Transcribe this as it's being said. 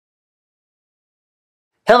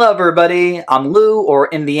Hello everybody, I'm Lou, or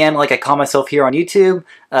in the end like I call myself here on YouTube.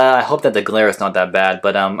 I hope that the glare is not that bad,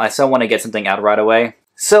 but I still want to get something out right away.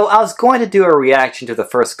 So I was going to do a reaction to the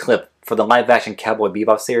first clip for the live-action Cowboy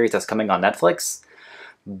Bebop series that's coming on Netflix.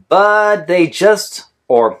 But they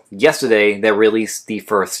yesterday, they released the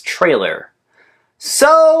first trailer.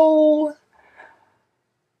 So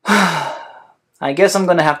I guess I'm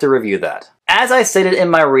going to have to review that. As I stated in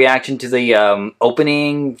my reaction to the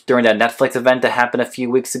opening during that Netflix event that happened a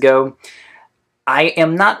few weeks ago, I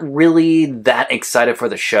am not really that excited for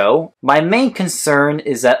the show. My main concern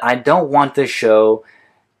is that I don't want this show,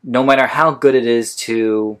 no matter how good it is,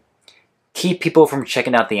 to keep people from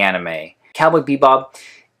checking out the anime. Cowboy Bebop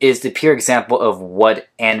is the pure example of what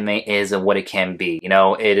anime is and what it can be. You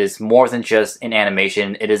know, it is more than just an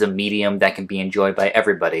animation. It is a medium that can be enjoyed by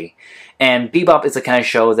everybody. And Bebop is the kind of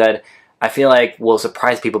show that I feel like will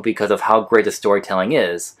surprise people because of how great the storytelling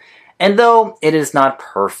is. And though it is not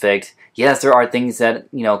perfect, yes, there are things that,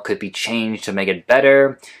 you know, could be changed to make it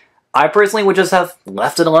better. I personally would just have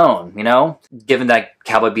left it alone, you know? Given that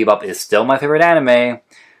Cowboy Bebop is still my favorite anime,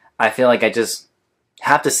 I feel like I just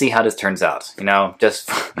have to see how this turns out, you know, just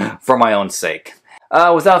for my own sake.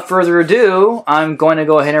 Without further ado, I'm going to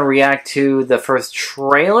go ahead and react to the first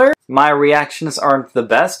trailer. My reactions aren't the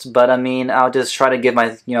best, but I mean, I'll just try to give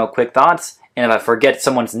my, quick thoughts. And if I forget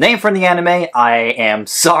someone's name from the anime, I am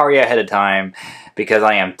sorry ahead of time, because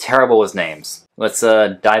I am terrible with names. Let's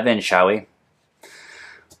dive in, shall we?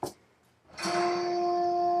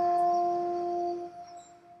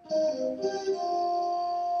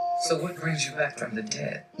 So what brings you back from the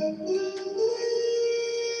dead?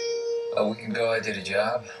 A week ago I did a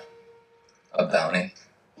job. A bounty.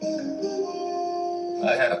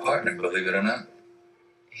 I had a partner, believe it or not.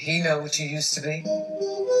 He know what you used to be?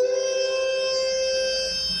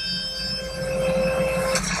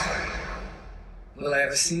 Will I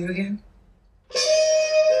ever see you again?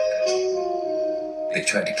 They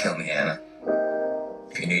tried to kill me, Anna.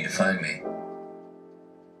 If you need to find me,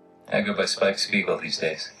 I go by Spike Spiegel these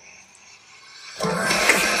days.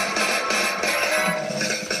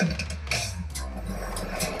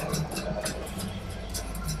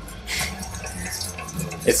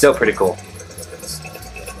 It's still pretty cool.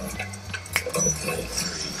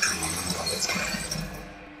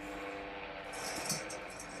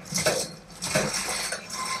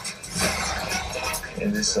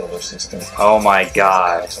 In this solar system. Oh my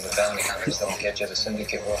god. So the bounty hunters don't get you, the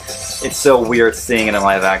syndicate will. It's so weird seeing it in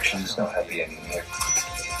live action. There's no happy ending here.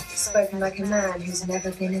 Spoken like a man who's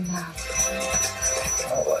never been in love.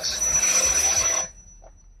 I was.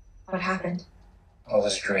 What happened? I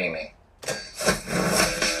was dreaming.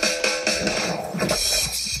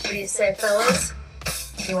 What do you say, fellas?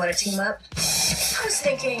 You want to team up? I was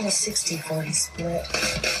thinking a 60-40 split.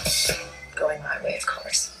 Going my way, of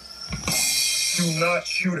course. Do not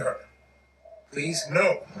shoot her. Please?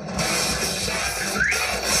 No.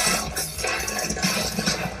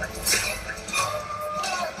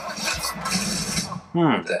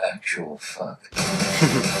 What the actual fuck?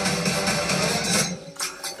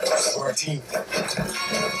 We're a team.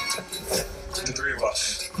 The three of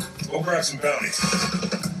us. We'll grab some bounties.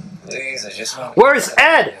 Please, I just want. Where's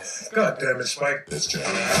Ed? God damn it, Spike. This Jack.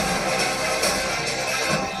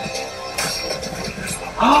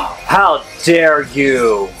 How dare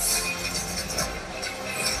you?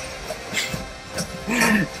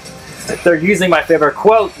 They're using my favorite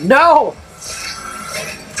quote. No!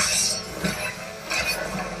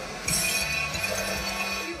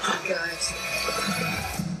 Guys.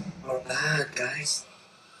 We're bad, guys.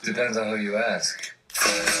 Depends on who you ask.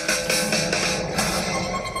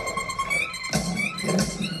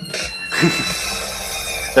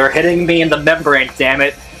 They're hitting me in the membrane, damn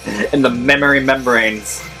it. In the memory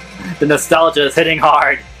membranes. The nostalgia is hitting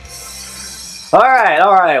hard.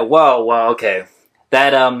 Alright, whoa, okay.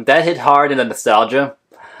 That hit hard in the nostalgia.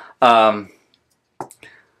 I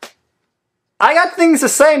got things to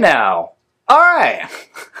say now. Alright.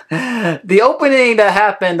 The opening that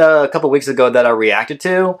happened a couple weeks ago that I reacted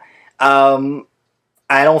to, I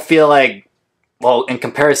don't feel like, well, in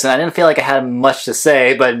comparison, I didn't feel like I had much to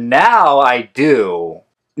say, but now I do.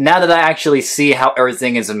 Now that I actually see how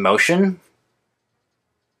everything is in motion,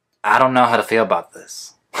 I don't know how to feel about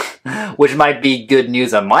this. Which might be good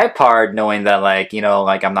news on my part, knowing that,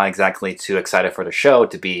 I'm not exactly too excited for the show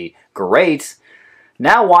to be great.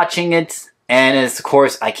 Now watching it, and of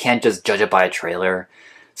course, I can't just judge it by a trailer.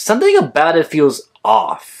 Something about it feels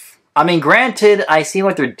off. I mean, granted, I see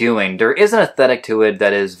what they're doing. There is an aesthetic to it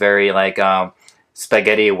that is very,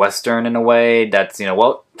 spaghetti western in a way. That's,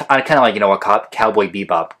 I kind of like, Cowboy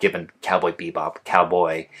Bebop, given Cowboy Bebop,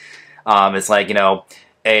 cowboy. It's like,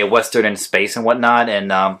 a Western in space and whatnot,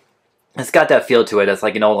 and it's got that feel to it. It's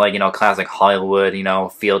like, classic Hollywood,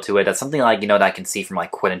 feel to it. That's something like, that I can see from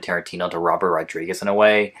like Quentin Tarantino to Robert Rodriguez in a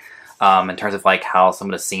way, in terms of like how some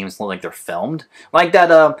of the scenes look like they're filmed. Like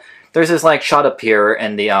that, there's this like shot up here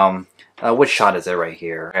in the, which shot is it right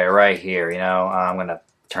here? Okay, right here, I'm gonna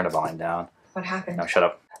turn the volume down. What happened? No, shut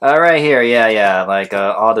up. Right here, yeah, like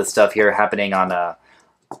all this stuff here happening on a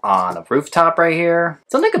rooftop right here.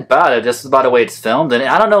 Something about it, just about the way it's filmed, and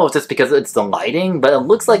I don't know if it's because it's the lighting, but it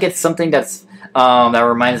looks like it's something that's that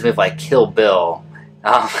reminds me of like Kill Bill,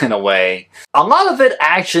 in a way. A lot of it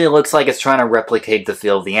actually looks like it's trying to replicate the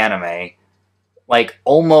feel of the anime, like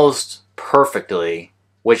almost perfectly,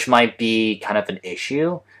 which might be kind of an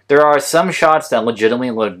issue. There are some shots that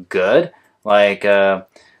legitimately look good, like some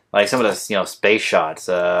of the space shots.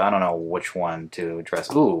 I don't know which one to address.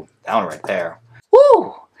 Ooh, that one right there.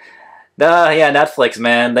 Woo! Yeah, Netflix,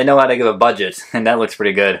 man, they know how to give a budget, and that looks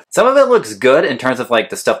pretty good. Some of it looks good in terms of like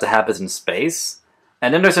the stuff that happens in space,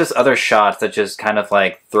 and then there's just other shots that just kind of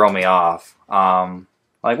like throw me off.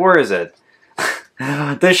 Like where is it?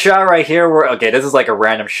 This shot right here, okay, this is like a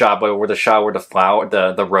random shot, but where the flower,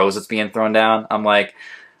 the rose that's being thrown down, I'm like,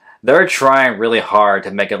 they're trying really hard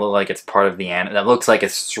to make it look like it's part of the anime. That looks like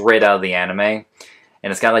it's straight out of the anime, and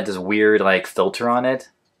it's got like this weird like filter on it,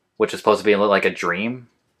 which is supposed to be look like a dream.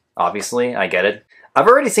 Obviously, I get it. I've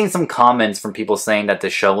already seen some comments from people saying that the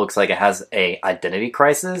show looks like it has a identity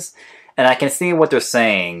crisis, and I can see what they're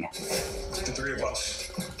saying. The three of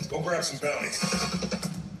us. Go grab some bounties.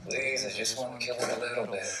 Please, I just want to kill it a little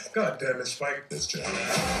bit. God damn it, Spike. It's Jack.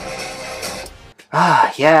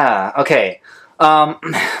 Yeah, okay.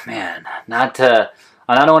 Man, I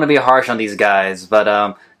don't want to be harsh on these guys,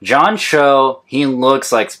 but John Cho, he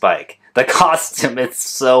looks like Spike. The costume, it's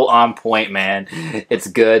so on point, man. It's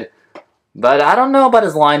good. But I don't know about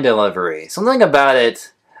his line delivery. Something about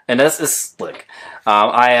it, and this is, look,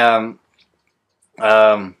 I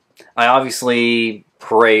obviously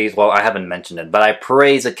praise, well, I haven't mentioned it, but I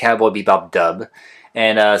praise a Cowboy Bebop dub.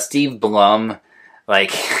 And Steve Blum,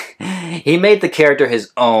 like, he made the character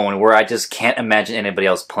his own, where I just can't imagine anybody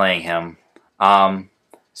else playing him.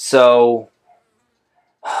 So,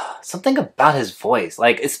 something about his voice,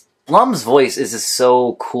 like, Blum's voice is just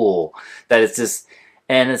so cool that it's just,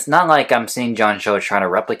 and it's not like I'm seeing John Cho trying to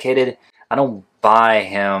replicate it. I don't buy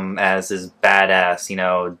him as this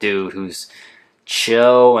badass, dude who's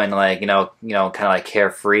chill and like, kind of like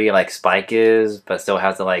carefree like Spike is, but still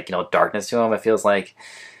has the like, darkness to him. It feels like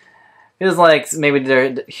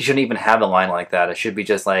maybe he shouldn't even have a line like that. It should be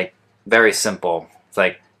just like very simple. It's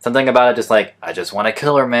like something about it, just like, I just want to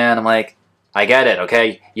kill her, man. I'm like, I get it,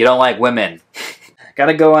 okay? You don't like women.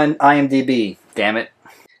 Gotta go on IMDb, damn it.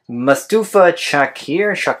 Mustafa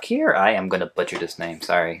Shakir, I am gonna butcher this name,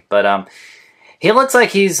 sorry. But, he looks like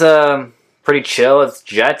he's, pretty chill as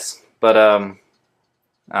Jet, but,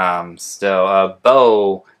 still,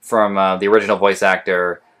 Bo from, the original voice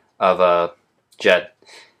actor of, Jet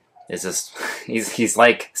is just, he's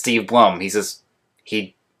like Steve Blum. He is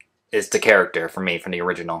the character for me from the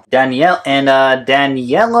original. Daniela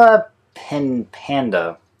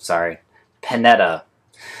Panetta.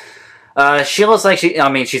 She looks like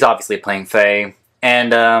she's obviously playing Faye,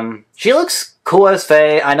 and she looks cool as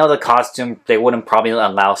Faye. I know the costume, they wouldn't probably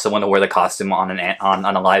allow someone to wear the costume on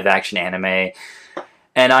a live action anime,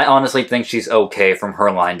 and I honestly think she's okay from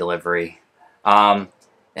her line delivery. Man,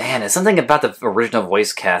 there's something about the original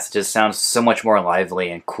voice cast that just sounds so much more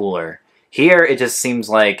lively and cooler. Here, it just seems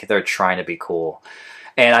like they're trying to be cool.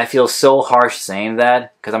 And I feel so harsh saying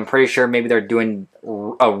that, because I'm pretty sure maybe they're doing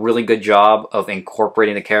a really good job of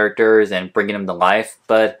incorporating the characters and bringing them to life,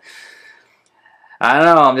 but I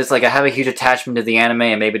don't know, I'm just like, I have a huge attachment to the anime,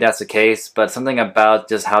 and maybe that's the case, but something about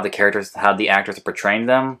just how the actors are portraying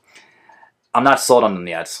them, I'm not sold on them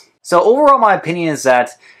yet. So overall, my opinion is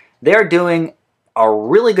that they're doing a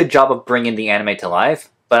really good job of bringing the anime to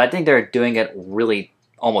life, but I think they're doing it really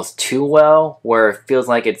almost too well, where it feels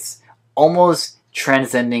like it's almost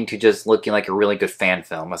transcending to just looking like a really good fan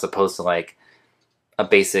film as opposed to like a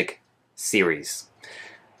basic series.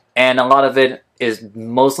 And a lot of it is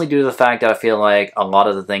mostly due to the fact that I feel like a lot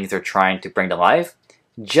of the things they're trying to bring to life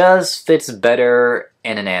just fits better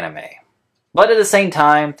in an anime. But at the same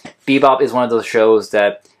time, Bebop is one of those shows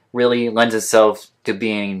that really lends itself to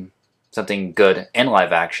being something good in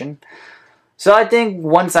live action. So I think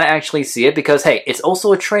once I actually see it, because hey, it's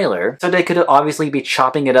also a trailer, so they could obviously be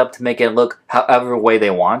chopping it up to make it look however way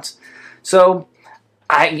they want. So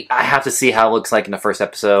I have to see how it looks like in the first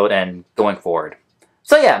episode and going forward.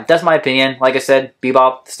 So yeah, that's my opinion. Like I said,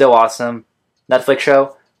 Bebop, still awesome. Netflix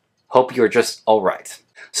show, hope you're just alright.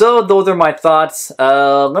 So those are my thoughts.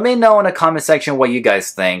 Let me know in the comment section what you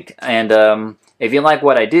guys think. And if you like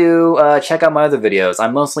what I do, check out my other videos. I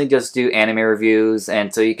mostly just do anime reviews,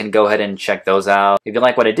 and so you can go ahead and check those out. If you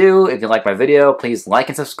like what I do, if you like my video, please like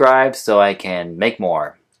and subscribe so I can make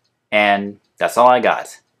more. And that's all I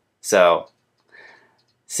got. So,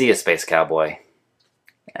 see ya, Space Cowboy.